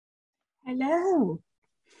Hello,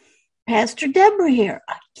 Pastor Deborah here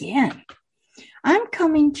again. I'm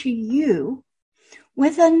coming to you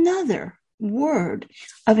with another word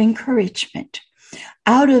of encouragement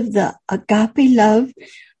out of the Agape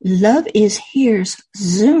Love is Here's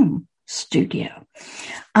Zoom studio.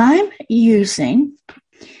 I'm using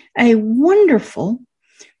a wonderful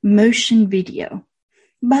motion video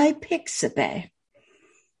by Pixabay.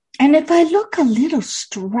 And if I look a little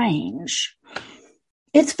strange,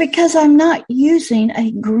 it's because I'm not using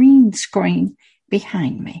a green screen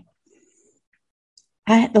behind me.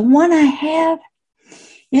 The one I have,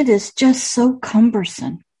 it is just so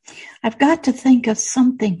cumbersome. I've got to think of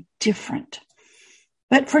something different.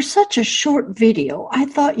 But for such a short video, I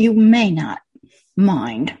thought you may not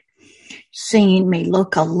mind seeing me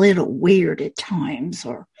look a little weird at times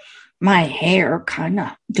or my hair kind of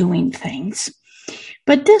doing things.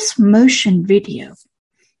 But this motion video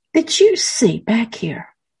that you see back here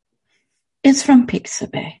is from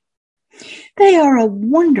Pixabay. They are a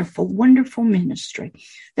wonderful, wonderful ministry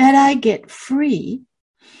that I get free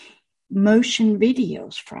motion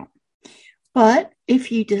videos from. But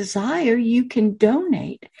if you desire, you can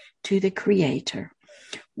donate to the creator.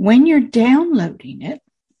 When you're downloading it,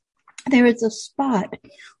 there is a spot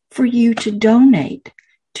for you to donate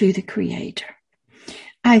to the creator.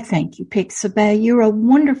 I thank you, Pixabay. You're a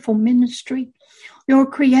wonderful ministry. Your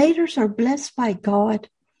creators are blessed by God.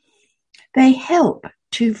 They help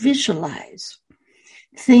to visualize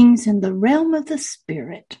things in the realm of the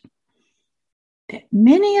spirit that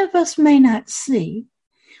many of us may not see,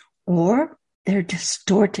 or they're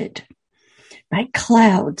distorted by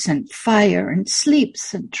clouds and fire and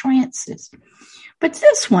sleeps and trances. But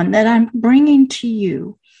this one that I'm bringing to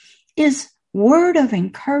you is Word of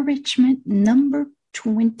Encouragement number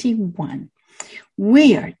 21.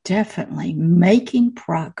 We are definitely making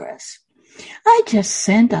progress. I just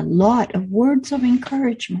sent a lot of words of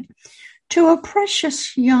encouragement to a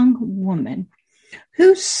precious young woman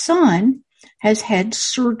whose son has had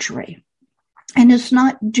surgery and is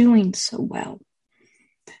not doing so well.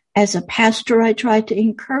 As a pastor, I try to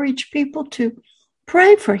encourage people to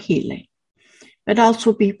pray for healing, but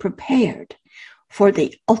also be prepared for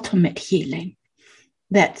the ultimate healing,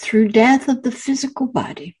 that through death of the physical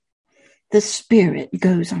body, the spirit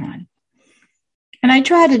goes on. And I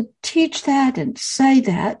try to teach that and say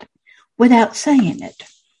that without saying it,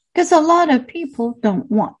 because a lot of people don't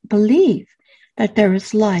believe that there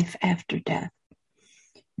is life after death.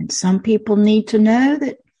 And some people need to know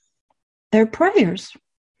that their prayers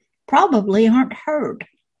probably aren't heard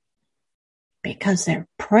because they're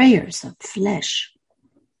prayers of flesh.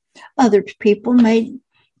 Other people may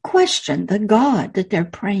question the God that they're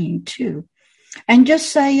praying to and just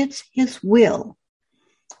say it's his will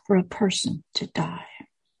for a person to die.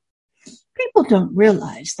 People don't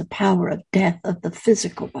realize the power of death of the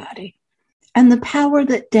physical body and the power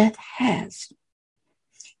that death has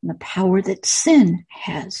and the power that sin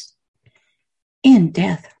has in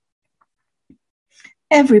death.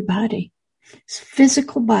 Everybody's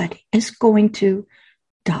physical body is going to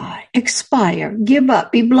die, expire, give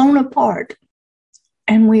up, be blown apart.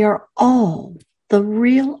 And we are all, the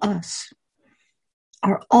real us,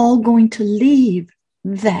 are all going to leave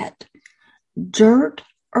that dirt,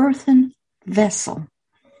 earthen vessel,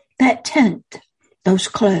 that tent, those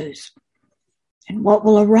clothes. And what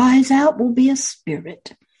will arise out will be a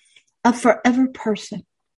spirit, a forever person.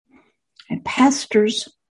 And pastors,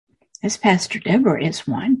 as Pastor Deborah is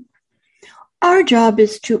one, our job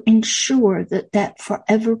is to ensure that that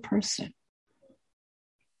forever person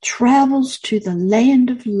travels to the land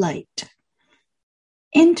of light,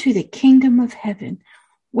 into the kingdom of heaven,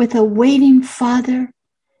 with a waiting Father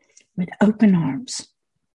with open arms.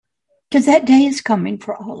 Because that day is coming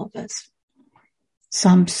for all of us.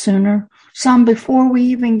 Some sooner, some before we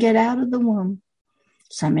even get out of the womb,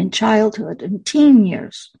 some in childhood and teen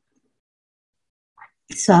years,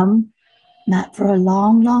 some not for a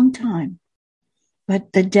long, long time,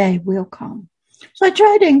 but the day will come. So I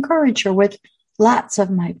try to encourage her with lots of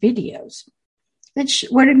my videos that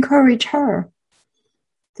would encourage her,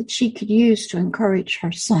 that she could use to encourage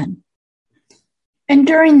her son. And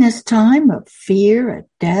during this time of fear, of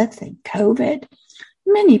death, and COVID,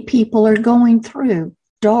 many people are going through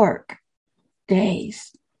dark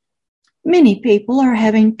days. Many people are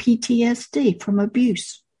having PTSD from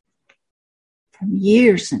abuse from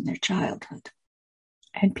years in their childhood.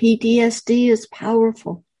 And PTSD is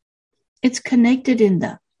powerful. It's connected in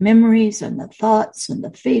the memories and the thoughts and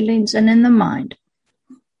the feelings and in the mind.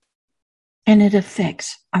 And it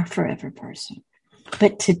affects our forever person.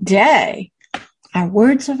 But today, our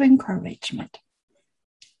words of encouragement,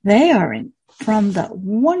 they are from the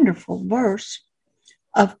wonderful verse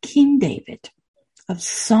of King David of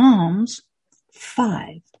Psalms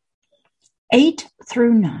 5, 8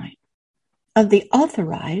 through 9 of the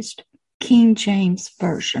Authorized King James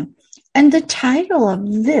Version. And the title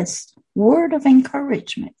of this word of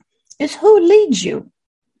encouragement is Who Leads You?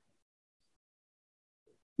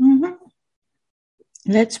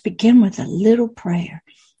 Let's begin with a little prayer.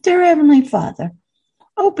 Dear Heavenly Father,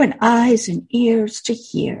 open eyes and ears to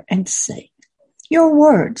hear and see your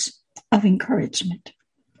words of encouragement.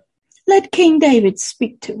 Let King David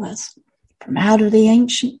speak to us from out of the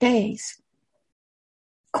ancient days,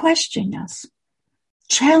 questioning us,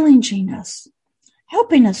 challenging us,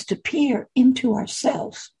 helping us to peer into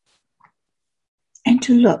ourselves and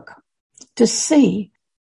to look to see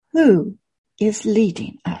who is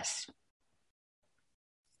leading us.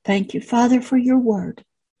 Thank you, Father, for your word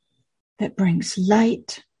that brings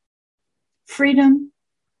light, freedom,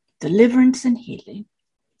 deliverance, and healing.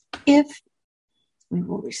 If we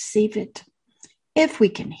will receive it, if we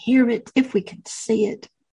can hear it, if we can see it,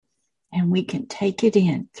 and we can take it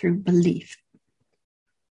in through belief.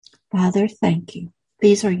 Father, thank you.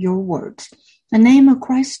 These are your words. In the name of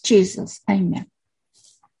Christ Jesus, amen.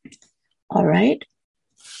 All right.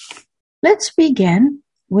 Let's begin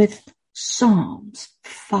with Psalms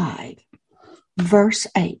 5, verse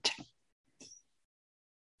 8.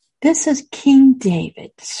 This is King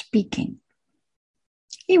David speaking.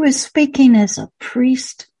 He was speaking as a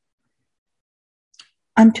priest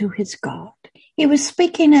unto his God. He was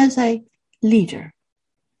speaking as a leader,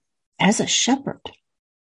 as a shepherd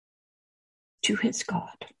to his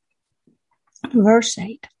God. Verse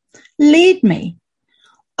 8. Lead me,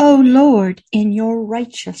 O Lord, in your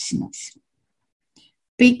righteousness,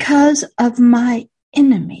 because of my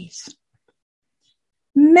enemies.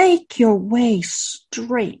 Make your way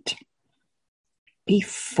straight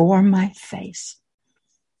before my face.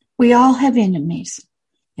 We all have enemies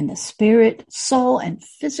in the spirit, soul, and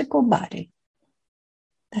physical body.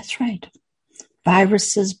 That's right.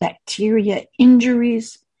 Viruses, bacteria,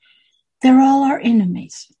 injuries, they're all our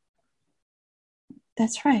enemies.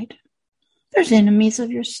 That's right. There's enemies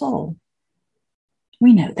of your soul.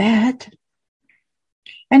 We know that.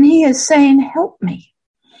 And he is saying, help me.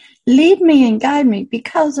 Lead me and guide me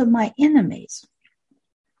because of my enemies.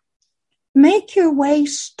 Make your way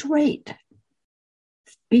straight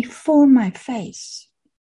before my face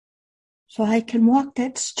so I can walk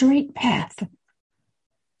that straight path.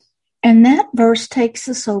 And that verse takes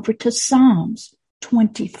us over to Psalms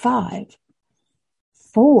 25,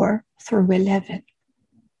 4 through 11.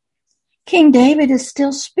 King David is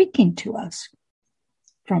still speaking to us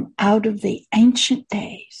from out of the ancient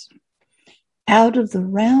days, out of the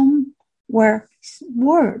realm where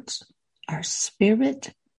words are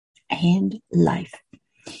spirit and life.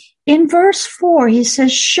 In verse 4, he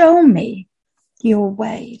says, show me your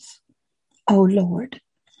ways, O Lord.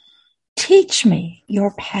 Teach me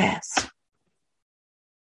your paths.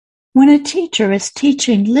 When a teacher is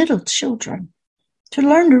teaching little children to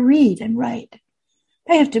learn to read and write,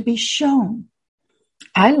 they have to be shown.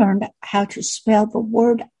 I learned how to spell the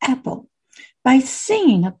word apple by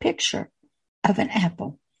seeing a picture of an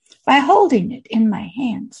apple, by holding it in my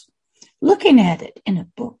hands, looking at it in a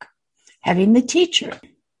book, having the teacher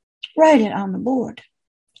write it on the board,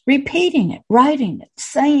 repeating it, writing it,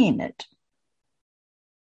 saying it.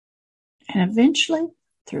 And eventually,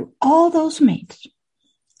 through all those means,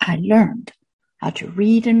 I learned how to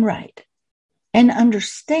read and write and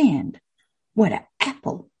understand what an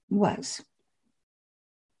apple was.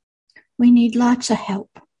 We need lots of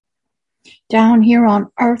help. Down here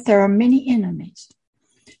on earth, there are many enemies.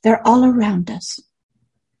 They're all around us.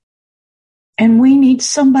 And we need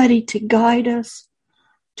somebody to guide us,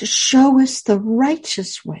 to show us the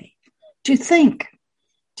righteous way, to think,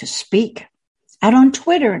 to speak, out on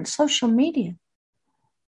Twitter and social media,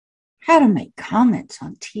 how to make comments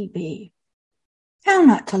on TV, how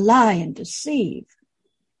not to lie and deceive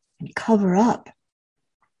and cover up.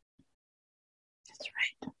 That's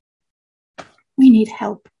right. We need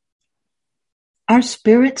help. Our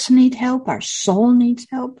spirits need help. Our soul needs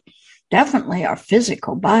help. Definitely our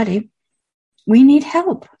physical body. We need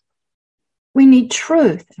help. We need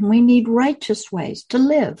truth and we need righteous ways to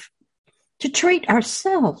live, to treat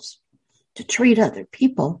ourselves, to treat other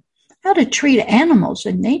people, how to treat animals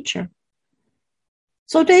in nature.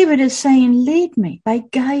 So David is saying, lead me by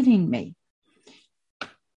guiding me.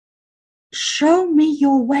 Show me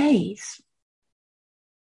your ways.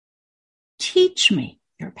 Teach me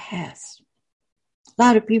your paths. A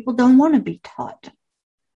lot of people don't want to be taught.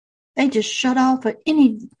 They just shut off at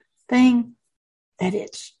anything that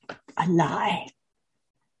it's a lie.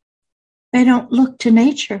 They don't look to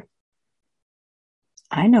nature.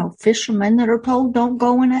 I know fishermen that are told don't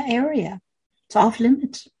go in an area. It's off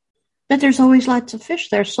limits. But there's always lots of fish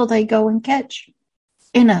there, so they go and catch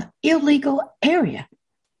in an illegal area.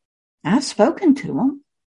 I've spoken to them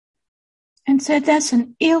and said, that's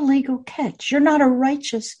an illegal catch. You're not a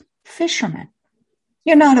righteous fisherman.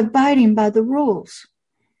 You're not abiding by the rules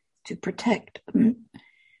to protect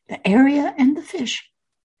the area and the fish.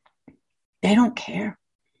 They don't care.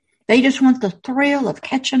 They just want the thrill of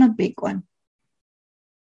catching a big one.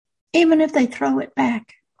 Even if they throw it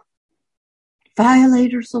back.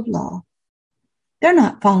 Violators of law. They're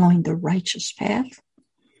not following the righteous path.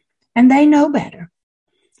 And they know better.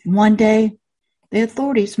 One day, the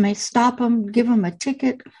authorities may stop them, give them a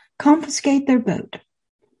ticket, confiscate their boat.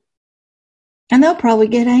 And they'll probably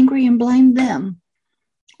get angry and blame them.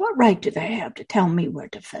 What right do they have to tell me where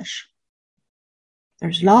to fish?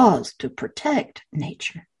 There's laws to protect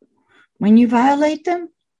nature. When you violate them,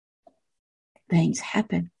 things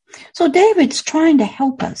happen. So David's trying to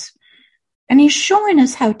help us, and he's showing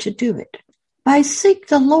us how to do it by seek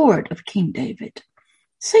the Lord of King David.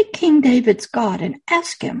 Seek King David's God and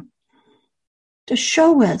ask him to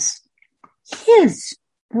show us his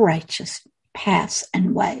righteous paths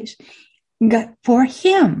and ways, for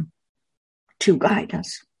him to guide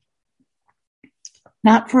us.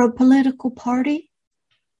 Not for a political party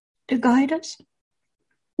to guide us,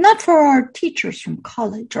 not for our teachers from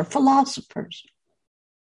college or philosophers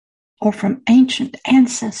or from ancient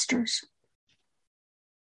ancestors.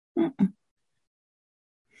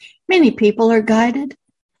 Many people are guided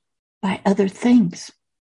by other things.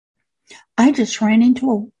 I just ran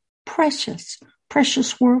into a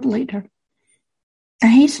precious world leader.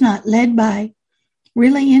 And he's not led by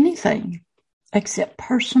really anything except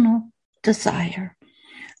personal desire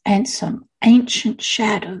and some ancient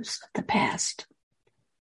shadows of the past.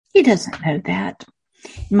 He doesn't know that.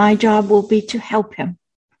 My job will be to help him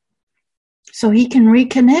so he can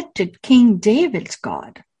reconnect to King David's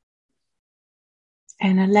God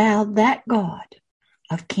and allow that God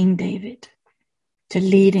of King David to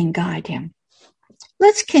lead and guide him.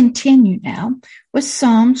 Let's continue now with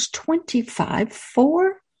Psalms 25,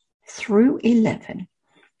 4 through 11.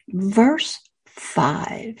 Verse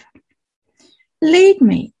 5. Lead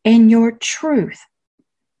me in your truth,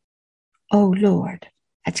 O Lord.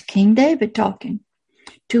 That's King David talking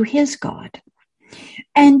to his God.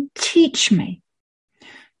 And teach me,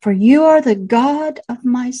 for you are the God of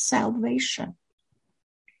my salvation.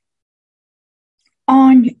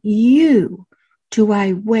 On you do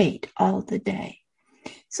I wait all the day.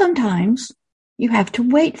 Sometimes you have to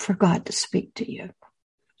wait for God to speak to you,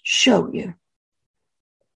 show you.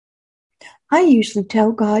 I usually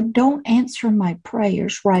tell God, don't answer my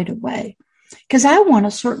prayers right away because I want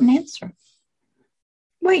a certain answer.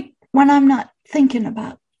 Wait when I'm not thinking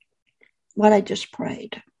about what I just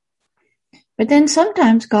prayed. But then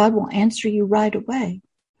sometimes God will answer you right away.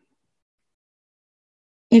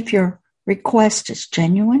 If your request is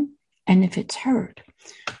genuine and if it's heard.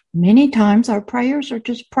 Many times our prayers are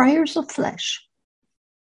just prayers of flesh.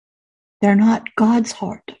 They're not God's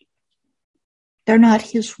heart. They're not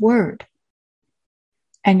his word.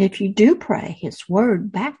 And if you do pray his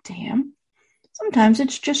word back to him, sometimes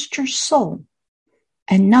it's just your soul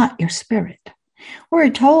and not your spirit. We're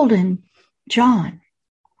told in John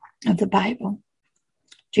of the Bible,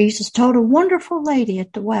 Jesus told a wonderful lady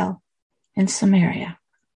at the well in Samaria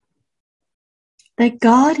that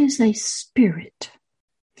God is a spirit.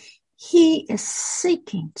 He is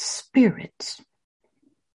seeking spirits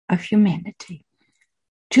of humanity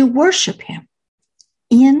to worship him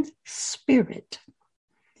in spirit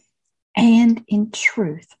and in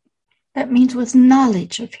truth. That means with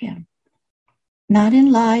knowledge of him, not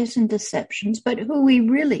in lies and deceptions, but who he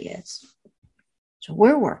really is. So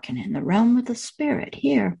we're working in the realm of the spirit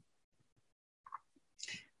here.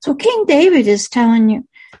 So King David is telling you,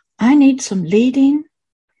 I need some leading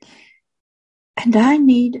and I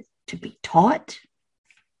need to be taught.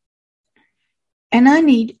 And I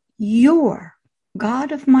need your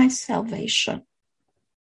God of my salvation.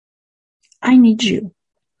 I need you.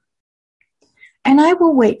 And I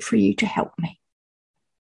will wait for you to help me.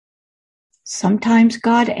 Sometimes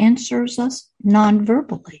God answers us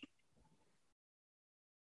non-verbally.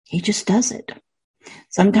 He just does it.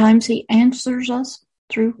 Sometimes he answers us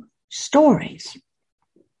through stories,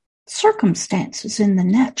 circumstances in the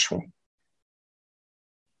natural.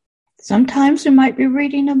 Sometimes we might be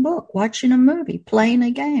reading a book, watching a movie, playing a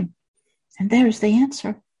game, and there's the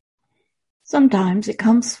answer. Sometimes it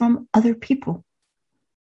comes from other people.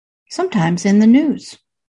 Sometimes in the news.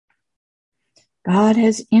 God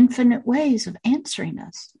has infinite ways of answering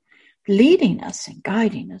us leading us and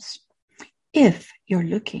guiding us. If you're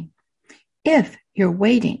looking, if you're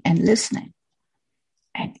waiting and listening,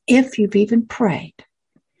 and if you've even prayed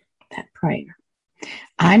that prayer.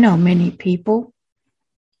 I know many people,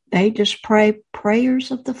 they just pray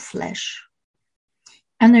prayers of the flesh,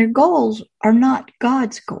 and their goals are not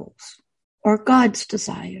God's goals or God's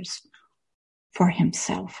desires for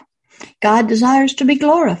himself. God desires to be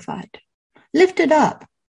glorified, lifted up,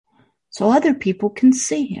 so other people can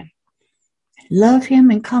see him, love him,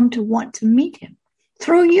 and come to want to meet him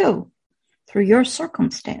through you, through your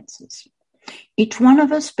circumstances. Each one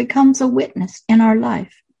of us becomes a witness in our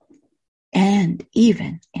life and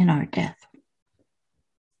even in our death.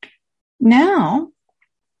 Now,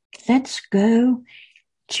 let's go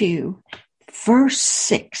to verse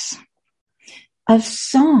 6 of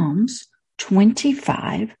Psalms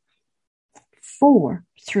 25, 4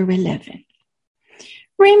 through 11.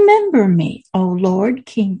 Remember me, O Lord,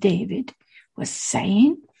 King David was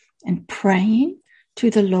saying and praying to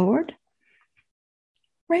the Lord.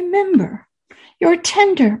 Remember your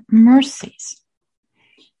tender mercies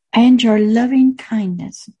and your loving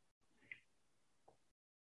kindness.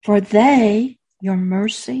 For they, your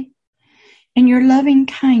mercy and your loving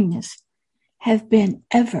kindness, have been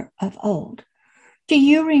ever of old. Do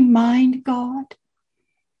you remind God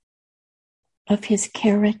of his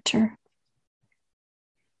character?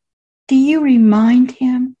 Do you remind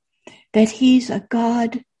him that he's a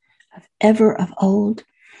God of ever of old,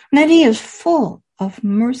 and that he is full of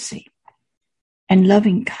mercy and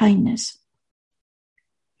loving kindness?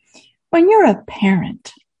 When you're a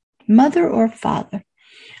parent, mother or father,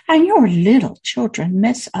 and your little children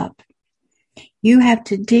mess up, you have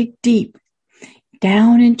to dig deep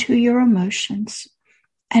down into your emotions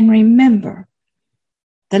and remember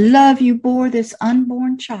the love you bore this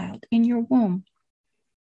unborn child in your womb,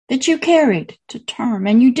 that you carried to term,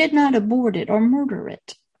 and you did not abort it or murder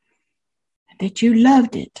it, that you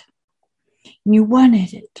loved it, and you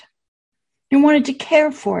wanted it. You wanted to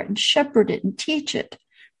care for it and shepherd it and teach it,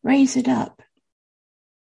 raise it up.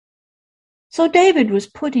 So David was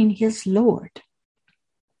putting his Lord,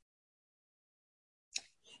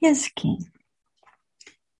 his King,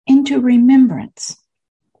 into remembrance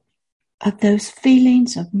of those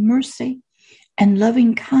feelings of mercy and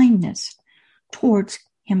loving kindness towards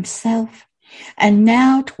himself and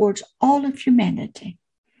now towards all of humanity.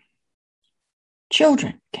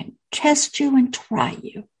 Children can test you and try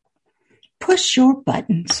you, push your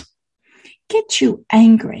buttons, get you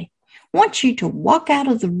angry, want you to walk out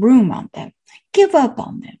of the room on them, give up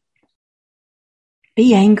on them,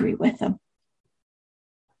 be angry with them.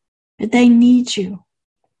 But they need you.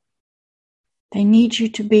 They need you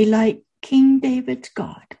to be like King David's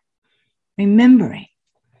God, remembering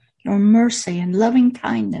your mercy and loving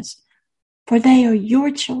kindness, for they are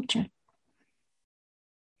your children.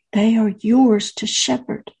 They are yours to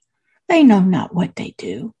shepherd. They know not what they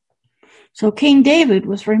do. So King David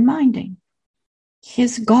was reminding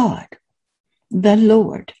his God, the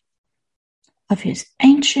Lord, of his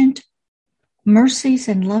ancient mercies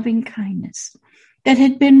and loving kindness that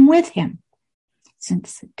had been with him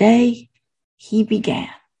since the day he began,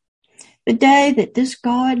 the day that this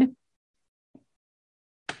God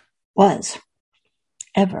was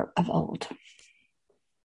ever of old.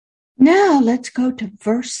 Now let's go to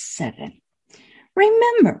verse 7.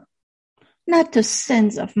 Remember not the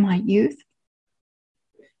sins of my youth.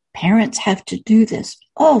 Parents have to do this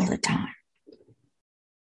all the time.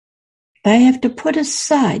 They have to put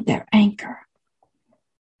aside their anger.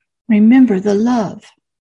 Remember the love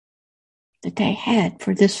that they had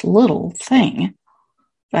for this little thing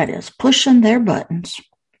that is pushing their buttons,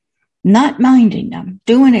 not minding them,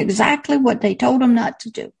 doing exactly what they told them not to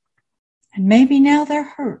do. And maybe now they're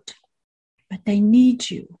hurt, but they need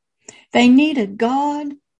you. They need a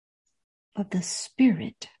God of the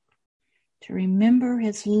Spirit to remember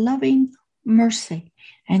his loving mercy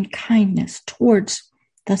and kindness towards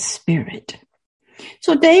the Spirit.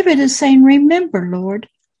 So David is saying, remember, Lord,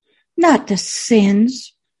 not the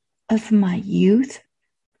sins of my youth,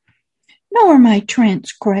 nor my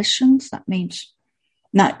transgressions. That means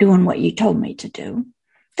not doing what you told me to do.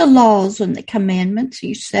 The laws and the commandments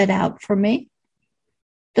you set out for me,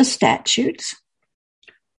 the statutes,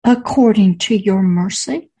 according to your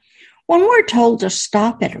mercy. When we're told to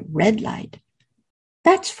stop at a red light,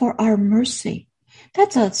 that's for our mercy.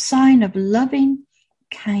 That's a sign of loving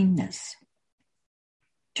kindness,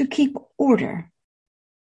 to keep order.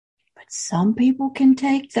 But some people can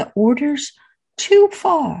take the orders too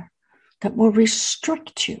far that will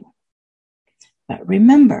restrict you. But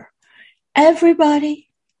remember, everybody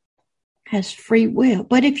has free will.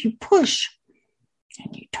 But if you push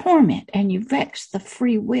and you torment and you vex the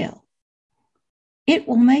free will, it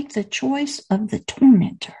will make the choice of the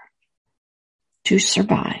tormentor to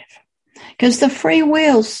survive. Because the free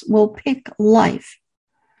wills will pick life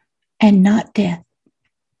and not death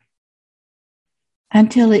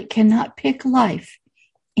until it cannot pick life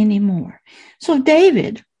anymore. So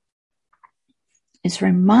David is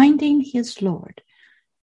reminding his Lord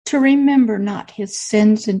to remember not his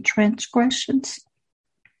sins and transgressions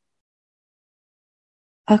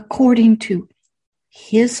according to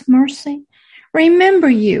his mercy. Remember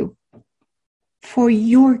you for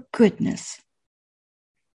your goodness,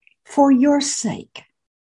 for your sake,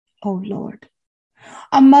 O Lord.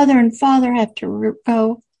 A mother and father have to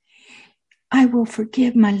go, I will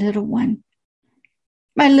forgive my little one.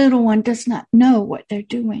 My little one does not know what they're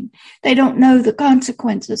doing. They don't know the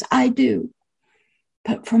consequences. I do.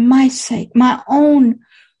 But for my sake, my own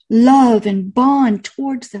love and bond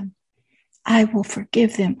towards them, I will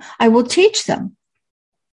forgive them. I will teach them.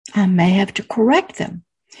 I may have to correct them,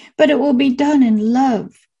 but it will be done in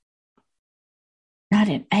love, not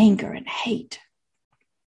in anger and hate.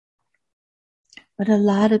 But a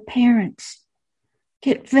lot of parents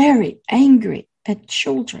get very angry at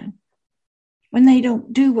children when they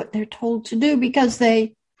don't do what they're told to do because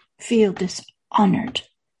they feel dishonored,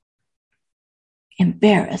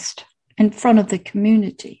 embarrassed in front of the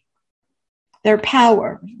community. Their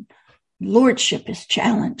power, lordship is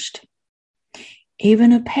challenged.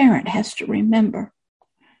 Even a parent has to remember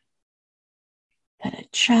that a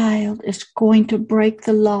child is going to break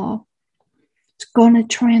the law. It's going to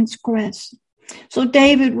transgress. So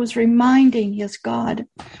David was reminding his God,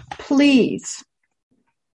 please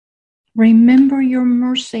remember your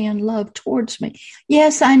mercy and love towards me.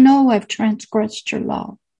 Yes, I know I've transgressed your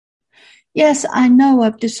law. Yes, I know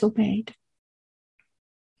I've disobeyed.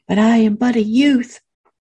 But I am but a youth.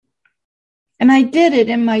 And I did it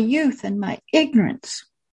in my youth and my ignorance.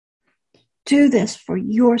 Do this for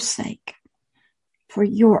your sake, for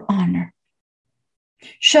your honor.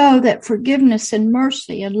 Show that forgiveness and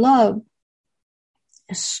mercy and love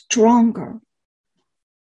is stronger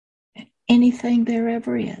than anything there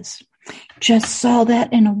ever is. Just saw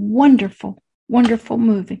that in a wonderful, wonderful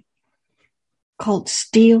movie called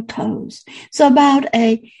Steel Toes. It's about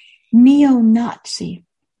a neo-Nazi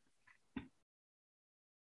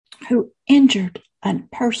who injured a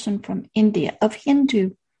person from India of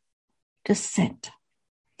Hindu descent.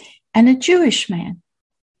 And a Jewish man,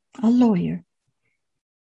 a lawyer,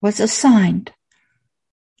 was assigned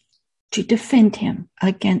to defend him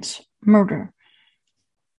against murder.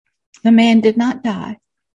 The man did not die,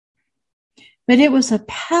 but it was a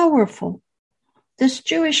powerful. This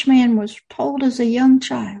Jewish man was told as a young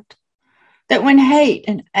child that when hate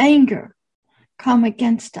and anger come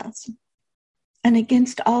against us and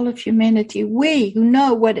against all of humanity, we who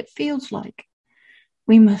know what it feels like,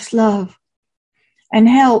 we must love and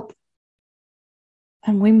help,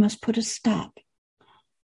 and we must put a stop.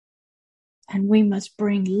 And we must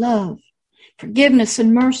bring love, forgiveness,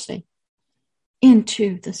 and mercy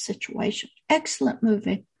into the situation. Excellent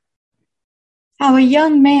movie. How a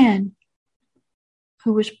young man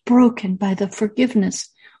who was broken by the forgiveness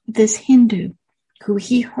of this Hindu who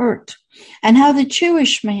he hurt, and how the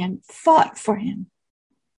Jewish man fought for him,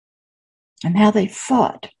 and how they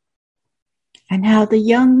fought, and how the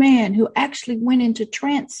young man who actually went into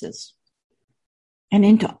trances and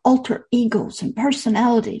into alter egos and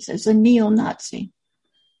personalities as a neo-Nazi.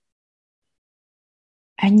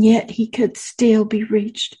 And yet he could still be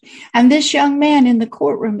reached. And this young man in the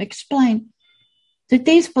courtroom explained that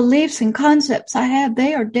these beliefs and concepts I have,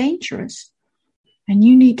 they are dangerous. And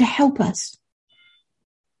you need to help us.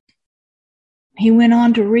 He went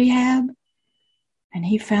on to rehab and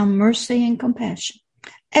he found mercy and compassion.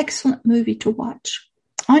 Excellent movie to watch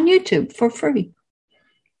on YouTube for free,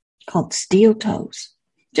 called Steel Toes.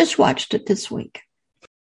 Just watched it this week.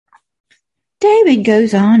 David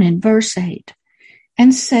goes on in verse 8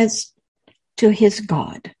 and says to his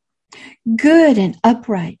God, good and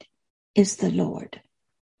upright is the Lord.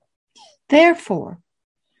 Therefore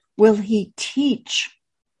will he teach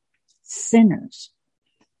sinners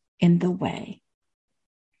in the way.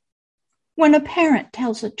 When a parent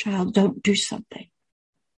tells a child, don't do something,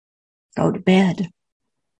 go to bed,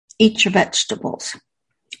 eat your vegetables,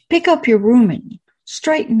 pick up your room and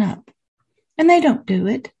straighten up, and they don't do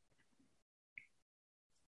it,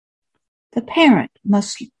 the parent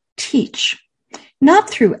must teach, not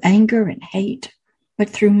through anger and hate, but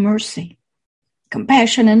through mercy,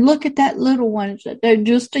 compassion. And look at that little one, they're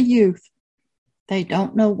just a youth. They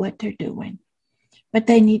don't know what they're doing, but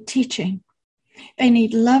they need teaching. They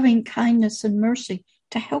need loving kindness and mercy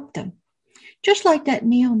to help them, just like that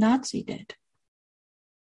neo-Nazi did.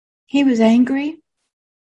 He was angry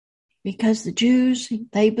because the Jews,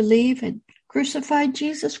 they believe, had crucified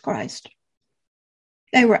Jesus Christ.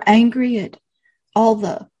 They were angry at all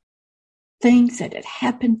the things that had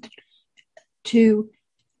happened to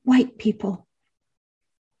white people,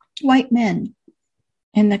 white men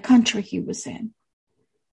in the country he was in.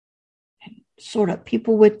 And sort of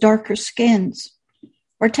people with darker skins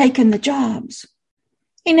were taking the jobs.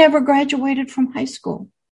 He never graduated from high school.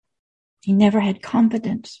 He never had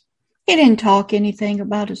confidence. He didn't talk anything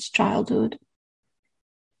about his childhood.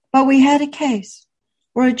 But we had a case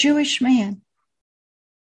where a Jewish man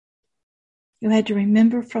who had to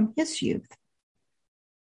remember from his youth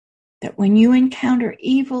that when you encounter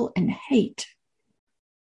evil and hate,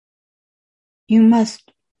 you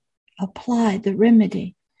must apply the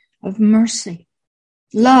remedy of mercy,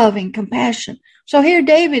 love, and compassion. So here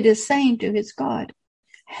David is saying to his God,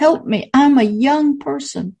 help me. I'm a young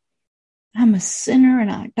person. I'm a sinner and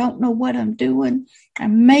I don't know what I'm doing. I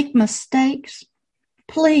make mistakes.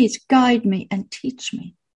 Please guide me and teach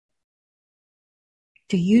me.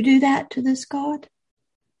 Do you do that to this God?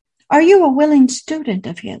 Are you a willing student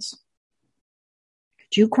of his?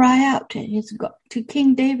 Could you cry out to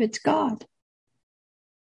King David's God?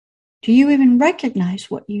 Do you even recognize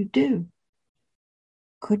what you do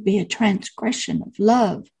could be a transgression of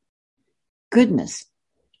love, goodness,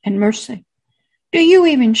 and mercy? Do you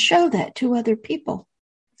even show that to other people?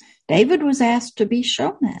 David was asked to be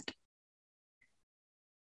shown that.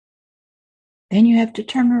 Then you have to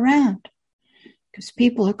turn around because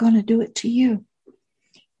people are going to do it to you.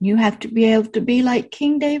 You have to be able to be like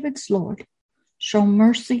King David's Lord, show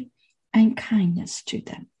mercy and kindness to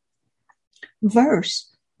them.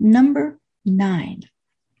 Verse number 9.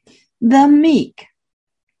 The meek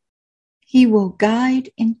he will guide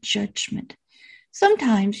in judgment.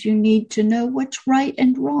 Sometimes you need to know what's right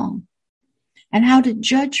and wrong and how to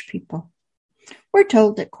judge people. We're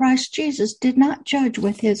told that Christ Jesus did not judge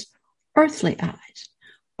with his earthly eyes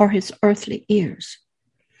or his earthly ears.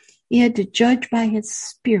 He had to judge by his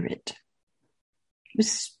Spirit, with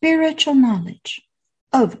spiritual knowledge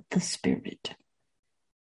of the Spirit.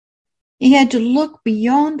 He had to look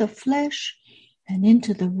beyond the flesh and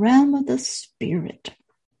into the realm of the Spirit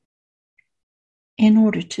in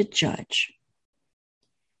order to judge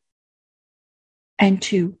and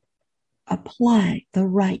to apply the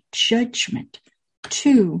right judgment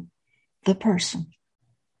to the person.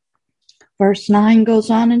 Verse 9 goes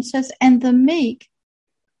on and says, and the meek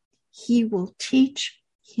he will teach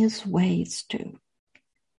his ways to.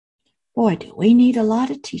 Boy, do we need a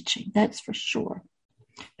lot of teaching, that's for sure.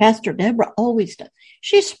 Pastor Deborah always does.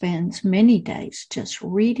 She spends many days just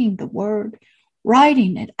reading the word,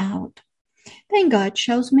 writing it out. Then God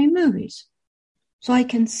shows me movies so I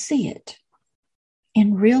can see it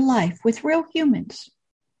in real life with real humans.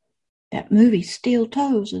 That movie, Steel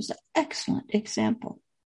Toes, is an excellent example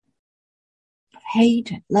of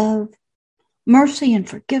hate and love, mercy and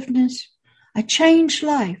forgiveness, a changed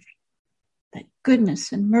life that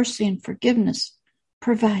goodness and mercy and forgiveness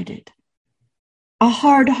provided. A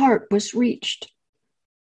hard heart was reached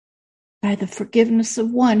by the forgiveness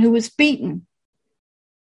of one who was beaten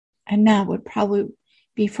and now would probably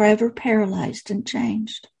be forever paralyzed and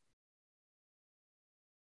changed.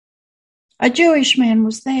 A Jewish man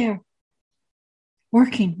was there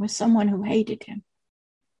working with someone who hated him,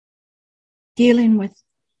 dealing with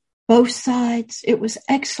both sides. It was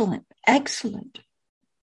excellent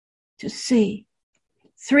to see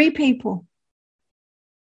 3 people,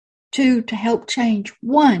 2 to help change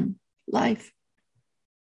one life,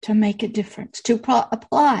 to make a difference, to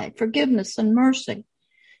apply forgiveness and mercy,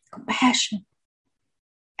 compassion,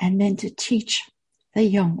 and then to teach the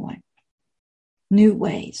young one new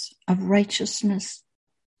ways of righteousness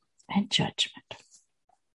and judgment.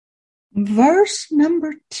 Verse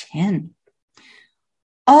number 10.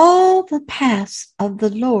 All the paths of the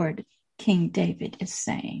Lord, King David is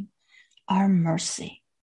saying, are mercy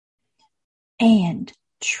and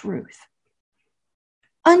truth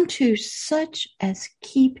unto such as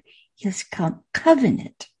keep his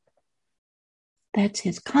covenant. That's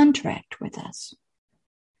his contract with us.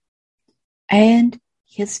 And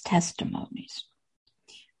his testimonies.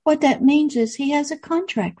 What that means is he has a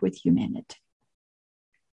contract with humanity.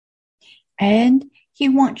 And he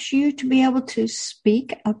wants you to be able to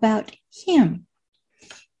speak about him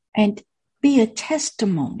and be a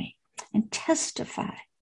testimony and testify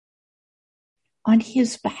on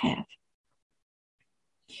his behalf.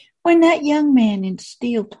 When that young man in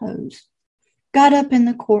Steel Toes got up in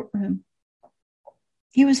the courtroom,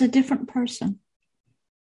 he was a different person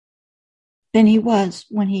than he was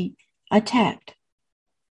when he attacked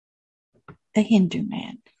the Hindu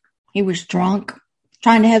man. He was drunk,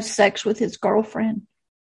 trying to have sex with his girlfriend.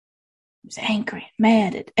 He was angry,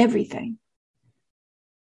 mad at everything.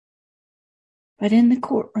 But in the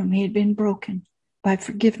courtroom, he had been broken by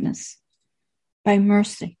forgiveness, by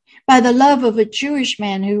mercy, by the love of a Jewish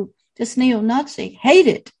man who this neo-Nazi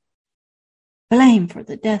hated, blamed for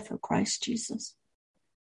the death of Christ Jesus.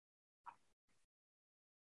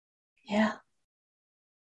 Yeah.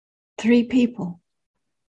 3 people,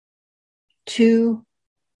 2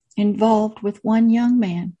 involved with one young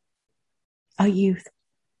man, a youth.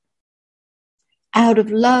 Out of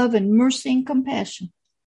love and mercy and compassion,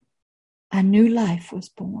 a new life was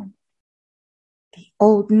born. The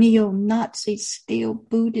old neo-Nazi,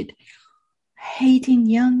 steel-booted, hating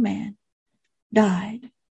young man died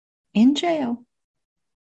in jail.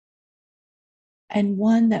 And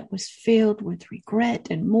one that was filled with regret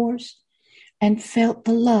and remorse and felt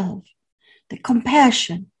the love, the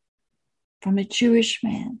compassion from a Jewish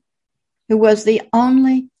man who was the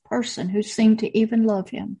only person who seemed to even love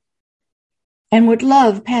him and would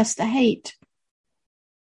love past the hate.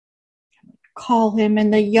 Call him,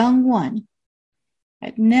 and the young one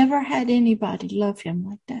had never had anybody love him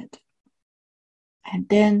like that. And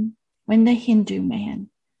then when the Hindu man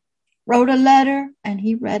wrote a letter and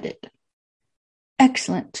he read it,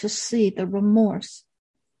 excellent to see the remorse,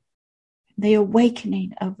 the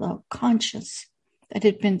awakening of the conscience that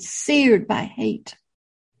had been seared by hate,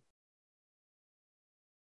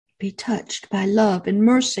 be touched by love and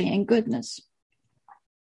mercy and goodness.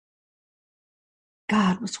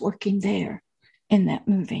 God was working there in that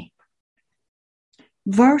movie.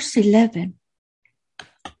 Verse 11,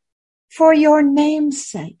 for your name's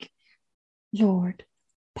sake, Lord,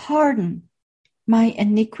 pardon my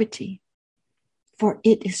iniquity, for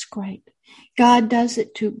it is great. God does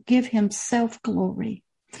it to give himself glory.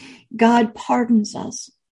 God pardons us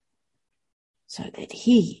so that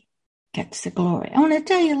he gets the glory. I want to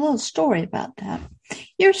tell you a little story about that.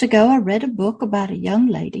 Years ago, I read a book about a young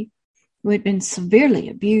lady who had been severely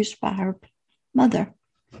abused by her mother.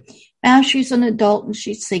 Now she's an adult and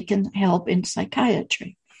she's seeking help in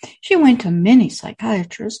psychiatry. She went to many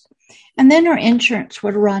psychiatrists, and then her insurance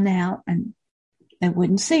would run out and they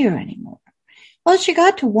wouldn't see her anymore. Well, she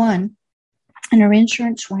got to one and her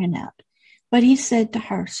insurance ran out. But he said to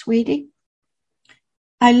her, sweetie,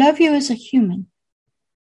 I love you as a human.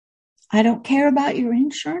 I don't care about your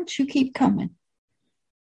insurance. You keep coming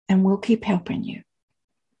and we'll keep helping you.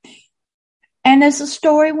 And as the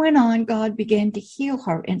story went on, God began to heal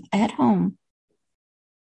her. And at home,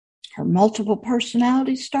 her multiple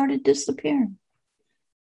personalities started disappearing.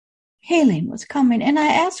 Healing was coming. And I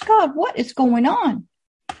asked God, what is going on?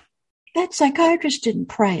 That psychiatrist didn't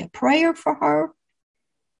pray a prayer for her.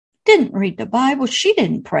 Didn't read the Bible. She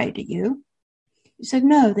didn't pray to you. He said,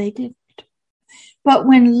 no, they didn't. But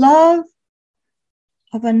when love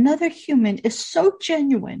of another human is so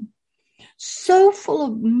genuine, so full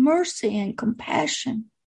of mercy and compassion,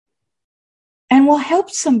 and will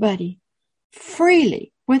help somebody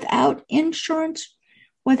freely without insurance,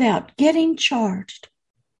 without getting charged,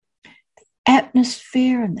 the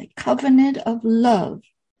atmosphere and the covenant of love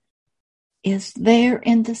is there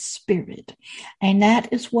in the spirit. And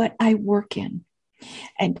that is what I work in.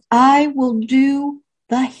 And I will do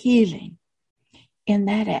the healing in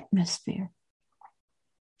that atmosphere.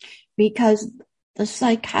 Because the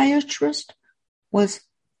psychiatrist was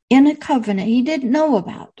in a covenant he didn't know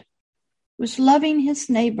about, was loving his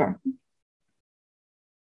neighbor.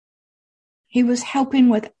 He was helping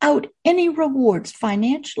without any rewards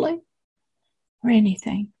financially or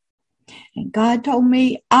anything. And God told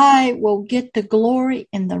me, I will get the glory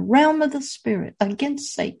in the realm of the spirit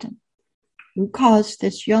against Satan, who caused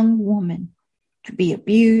this young woman to be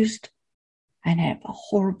abused and have a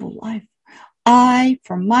horrible life. I,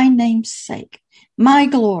 for my name's sake, my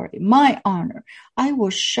glory, my honor, I will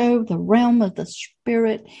show the realm of the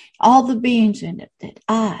spirit, all the beings in it, that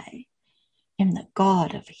I am the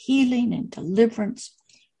God of healing and deliverance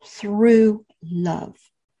through love.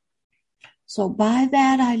 So by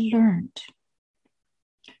that I learned.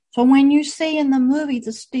 So when you see in the movie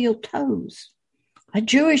The Steel Toes, a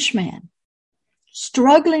Jewish man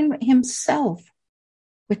struggling himself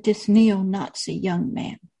with this neo-Nazi young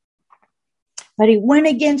man, but he went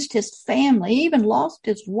against his family, he even lost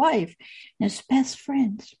his wife and his best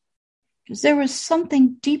friends, because there was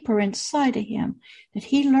something deeper inside of him that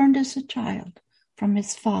he learned as a child from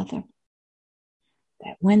his father,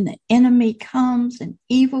 that when the enemy comes and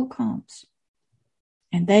evil comes,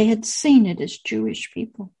 and they had seen it as Jewish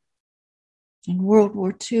people in World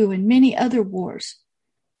War II and many other wars.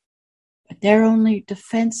 But their only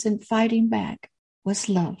defense in fighting back was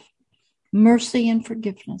love, mercy, and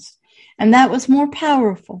forgiveness. And that was more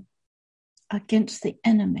powerful against the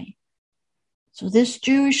enemy. So this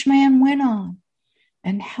Jewish man went on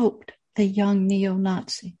and helped the young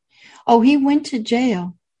neo-Nazi. Oh, he went to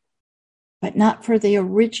jail, but not for the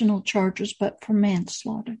original charges, but for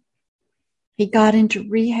manslaughter. He got into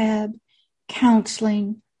rehab,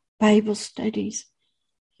 counseling, Bible studies.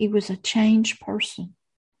 He was a changed person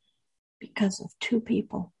because of two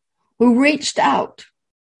people who reached out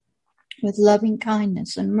with loving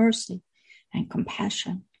kindness and mercy and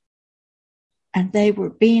compassion. And they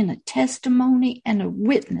were being a testimony and a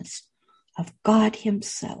witness of God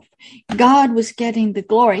himself. God was getting the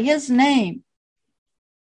glory. His name,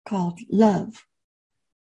 called love,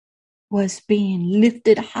 was being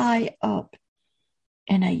lifted high up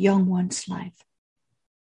in a young one's life.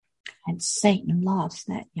 And Satan lost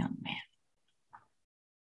that young man.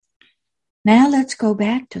 Now let's go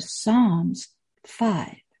back to Psalms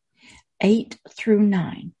 5, 8 through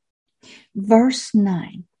 9. Verse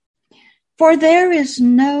 9. For there is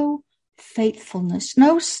no faithfulness,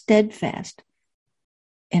 no steadfast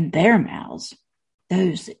in their mouths,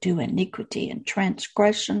 those that do iniquity and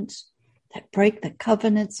transgressions, that break the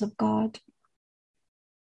covenants of God.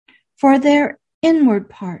 For their inward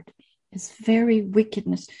part is very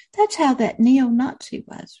wickedness. That's how that neo-Nazi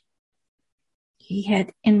was. He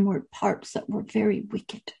had inward parts that were very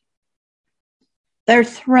wicked. Their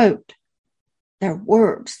throat, their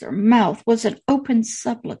words, their mouth was an open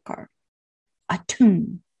sepulchre, a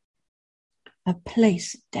tomb, a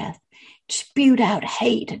place of death. It spewed out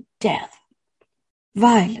hate and death,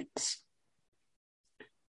 violence.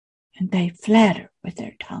 And they flatter with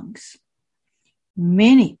their tongues.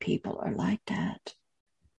 Many people are like that.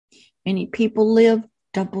 Many people live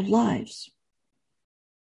double lives.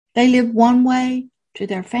 They live one way to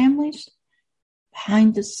their families.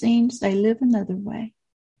 Behind the scenes, they live another way.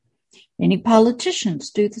 Many politicians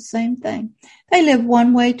do the same thing. They live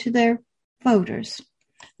one way to their voters,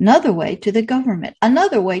 another way to the government,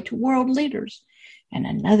 another way to world leaders, and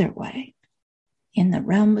another way in the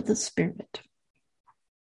realm of the spirit.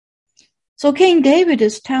 So King David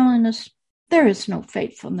is telling us there is no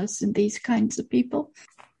faithfulness in these kinds of people.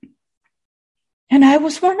 And I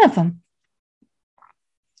was one of them.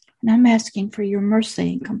 And I'm asking for your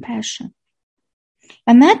mercy and compassion.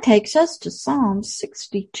 And that takes us to Psalm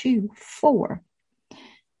 62:4.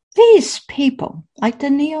 These people, like the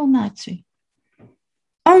neo-Nazi,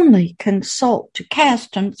 only consult to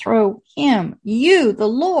cast and throw him, you, the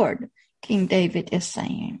Lord, King David is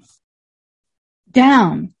saying,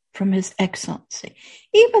 down from his excellency.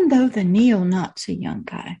 Even though the neo-Nazi young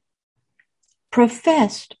guy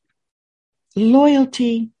professed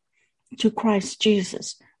loyalty to Christ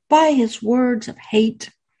Jesus by his words of hate,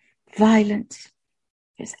 violence,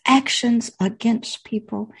 his actions against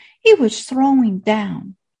people, he was throwing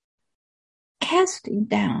down, casting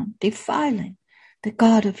down, defiling the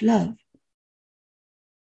God of love.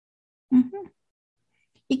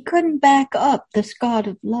 He couldn't back up this God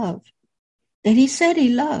of love that he said he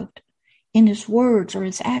loved in his words or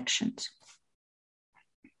his actions.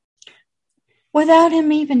 Without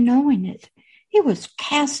him even knowing it, he was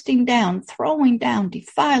casting down, throwing down,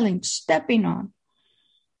 defiling, stepping on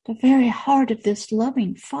the very heart of this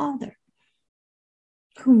loving Father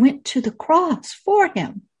who went to the cross for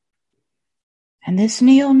him. And this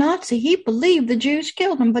neo-Nazi, he believed the Jews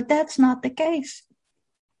killed him, but that's not the case.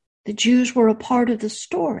 The Jews were a part of the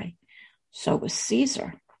story. So was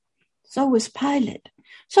Caesar. So was Pilate.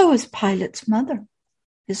 So was Pilate's mother,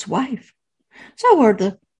 his wife. So were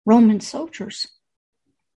the Roman soldiers.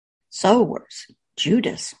 So was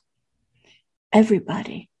Judas.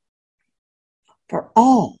 Everybody, for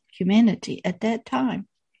all humanity at that time,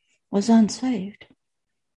 was unsaved.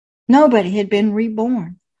 Nobody had been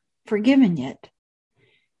reborn, forgiven yet.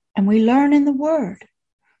 And we learn in the Word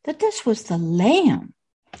that this was the Lamb,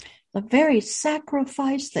 the very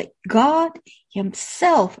sacrifice that God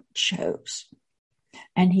himself chose.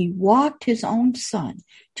 And he walked his own son,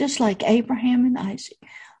 just like Abraham and Isaac,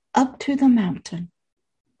 up to the mountain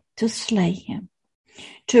to slay him,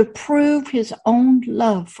 to prove his own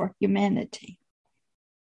love for humanity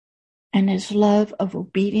and his love of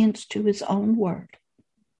obedience to his own word.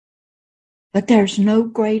 But there's no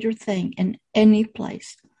greater thing in any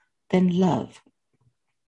place than love.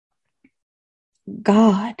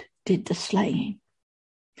 God did the slaying.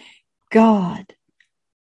 God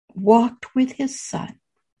walked with his son,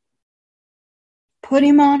 put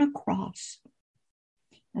him on a cross,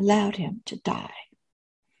 allowed him to die.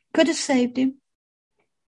 Could have saved him,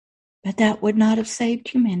 but that would not have saved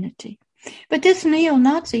humanity. But this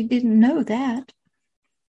neo-Nazi didn't know that.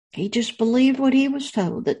 He just believed what he was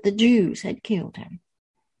told, that the Jews had killed him.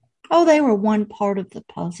 Oh, they were one part of the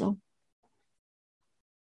puzzle.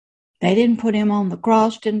 They didn't put him on the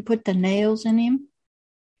cross, didn't put the nails in him,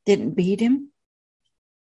 didn't beat him.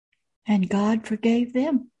 And God forgave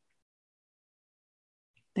them.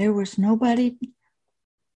 There was nobody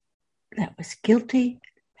that was guilty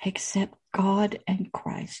except God and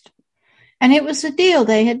Christ. And it was a deal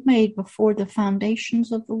they had made before the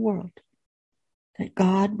foundations of the world, that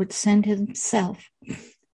God would send himself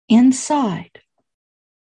inside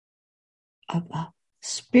of a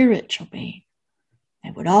spiritual being. They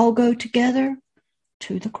would all go together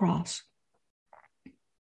to the cross.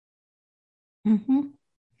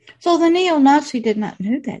 So the neo-Nazi did not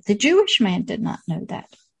know that. The Jewish man did not know that.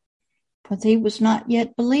 Because he was not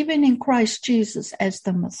yet believing in Christ Jesus as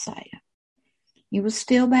the Messiah. He was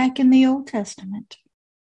still back in the Old Testament.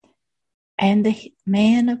 And the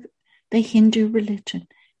man of the Hindu religion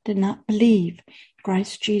did not believe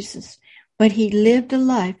Christ Jesus, but he lived a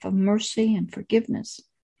life of mercy and forgiveness.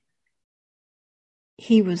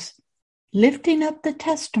 He was lifting up the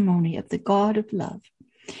testimony of the God of love.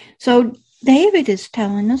 So David is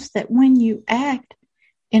telling us that when you act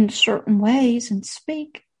in certain ways and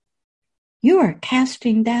speak, you are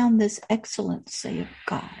casting down this excellency of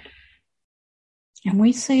God. And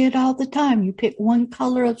we see it all the time. You pick one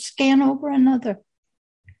color of skin over another.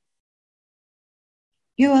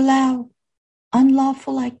 You allow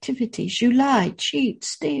unlawful activities. You lie, cheat,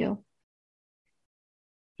 steal.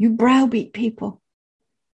 You browbeat people.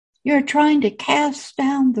 You're trying to cast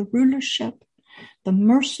down the rulership, the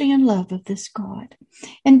mercy and love of this God.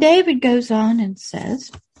 And David goes on and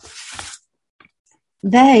says,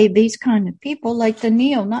 these kind of people, like the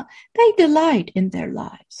they delight in their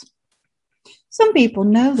lies. Some people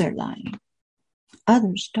know they're lying.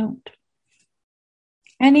 Others don't.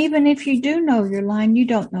 And even if you do know you're lying, you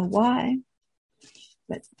don't know why.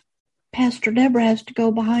 But Pastor Deborah has to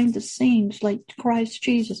go behind the scenes like Christ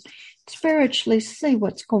Jesus, spiritually see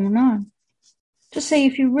what's going on, to see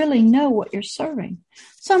if you really know what you're serving.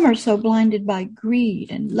 Some are so blinded by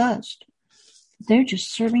greed and lust, they're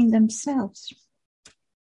just serving themselves.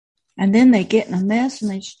 And then they get in a mess and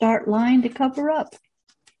they start lying to cover up.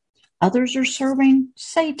 Others are serving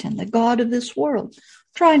Satan, the god of this world,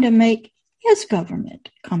 trying to make his government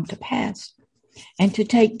come to pass and to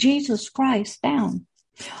take Jesus Christ down.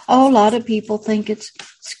 Oh, a lot of people think it's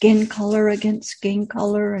skin color against skin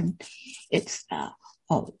color, and it's a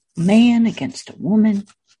man against a woman,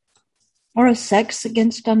 or a sex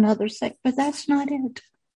against another sex, but that's not it.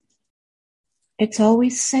 It's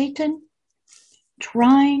always Satan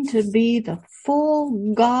trying to be the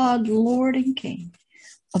full God, Lord, and King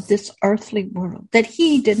of this earthly world that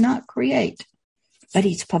he did not create, but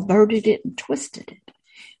he's perverted it and twisted it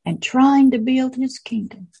and trying to build his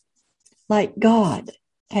kingdom like God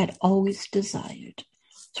had always desired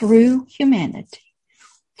through humanity,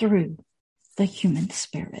 through the human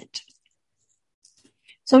spirit.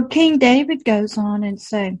 So King David goes on and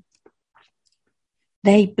say,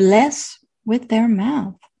 they bless with their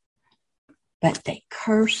mouth, but they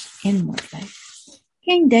curse inwardly.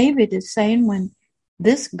 King David is saying, when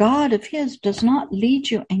this God of his does not lead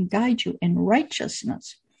you and guide you in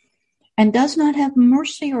righteousness and does not have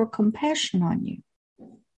mercy or compassion on you,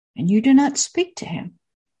 and you do not speak to him,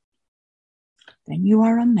 then you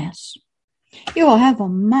are a mess. You will have a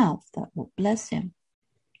mouth that will bless him,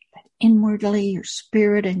 but inwardly your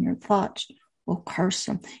spirit and your thoughts will curse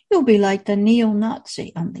him. You'll be like the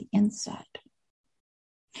neo-Nazi on the inside.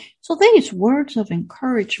 So these words of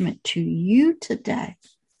encouragement to you today,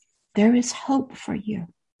 there is hope for you.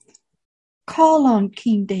 Call on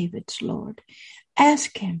King David's Lord.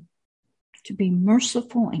 Ask him to be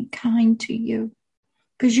merciful and kind to you,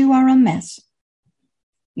 because you are a mess.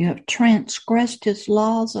 You have transgressed his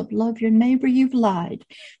laws of love your neighbor. You've lied.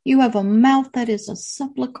 You have a mouth that is a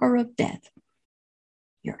sepulchre of death.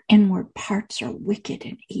 Your inward parts are wicked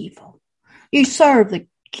and evil. You serve the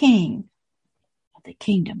king of the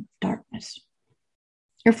kingdom of darkness.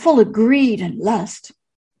 You're full of greed and lust.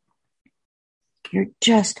 You're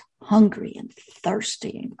just hungry and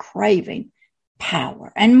thirsty and craving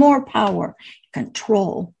power and more power,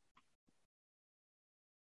 control.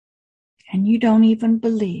 And you don't even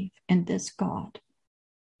believe in this God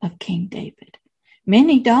of King David.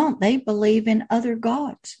 Many don't. They believe in other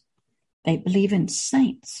gods. They believe in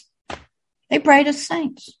saints. They pray to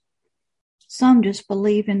saints. Some just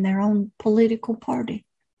believe in their own political party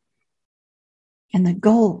and the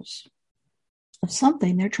goals of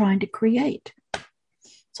something they're trying to create.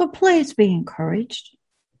 So please be encouraged.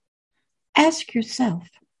 Ask yourself,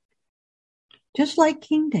 just like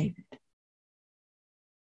King David.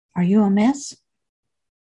 Are you a mess?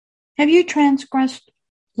 Have you transgressed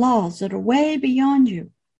laws that are way beyond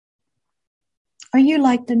you? Are you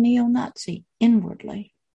like the neo-Nazi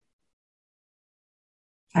inwardly?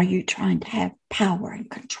 Are you trying to have power and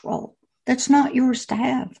control that's not yours to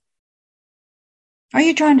have? Are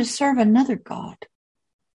you trying to serve another God,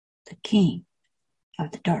 the king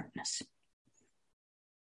of the darkness?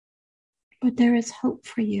 But there is hope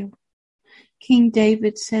for you. King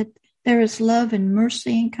David said, there is love and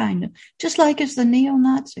mercy and kindness, just like as the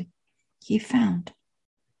neo-Nazi he found.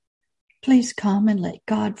 Please come and let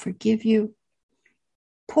God forgive you.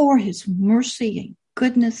 Pour his mercy and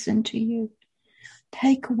goodness into you.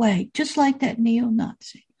 Take away, just like that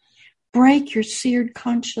neo-Nazi. Break your seared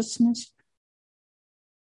consciousness.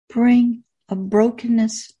 Bring a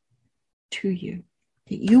brokenness to you,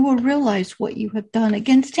 that you will realize what you have done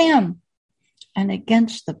against him and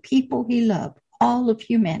against the people he loved, all of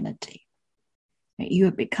humanity. That you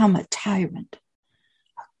have become a tyrant,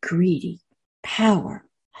 a greedy, power,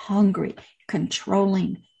 hungry,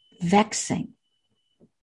 controlling, vexing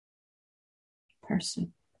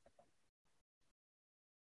person.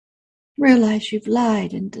 Realize you've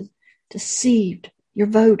lied and deceived your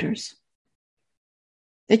voters,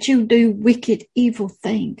 that you do wicked, evil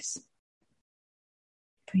things.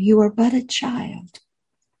 For you are but a child.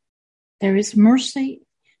 There is mercy,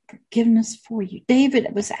 forgiveness for you. David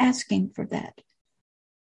was asking for that.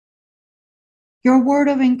 Your word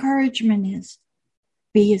of encouragement is,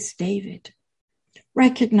 be as David.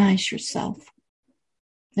 Recognize yourself,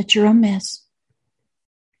 that you're a mess,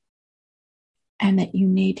 and that you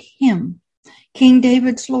need him, King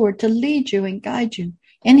David's Lord, to lead you and guide you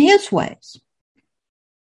in his ways.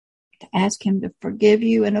 To ask him to forgive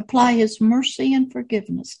you and apply his mercy and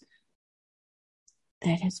forgiveness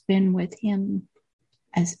that has been with him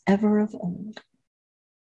as ever of old.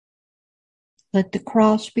 Let the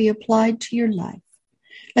cross be applied to your life.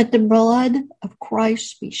 Let the blood of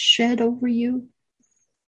Christ be shed over you,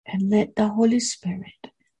 and let the Holy Spirit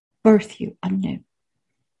birth you anew,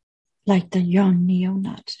 like the young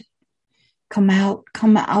neo-Nazi. Come out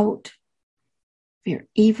of your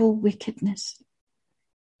evil wickedness.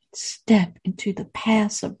 Step into the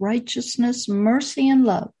paths of righteousness, mercy, and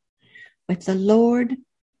love with the Lord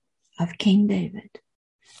of King David.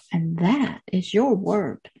 And that is your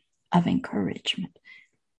word of encouragement.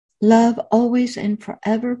 Love always and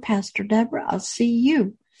forever, Pastor Deborah. I'll see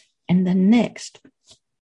you in the next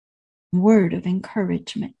word of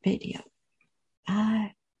encouragement video.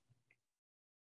 Bye.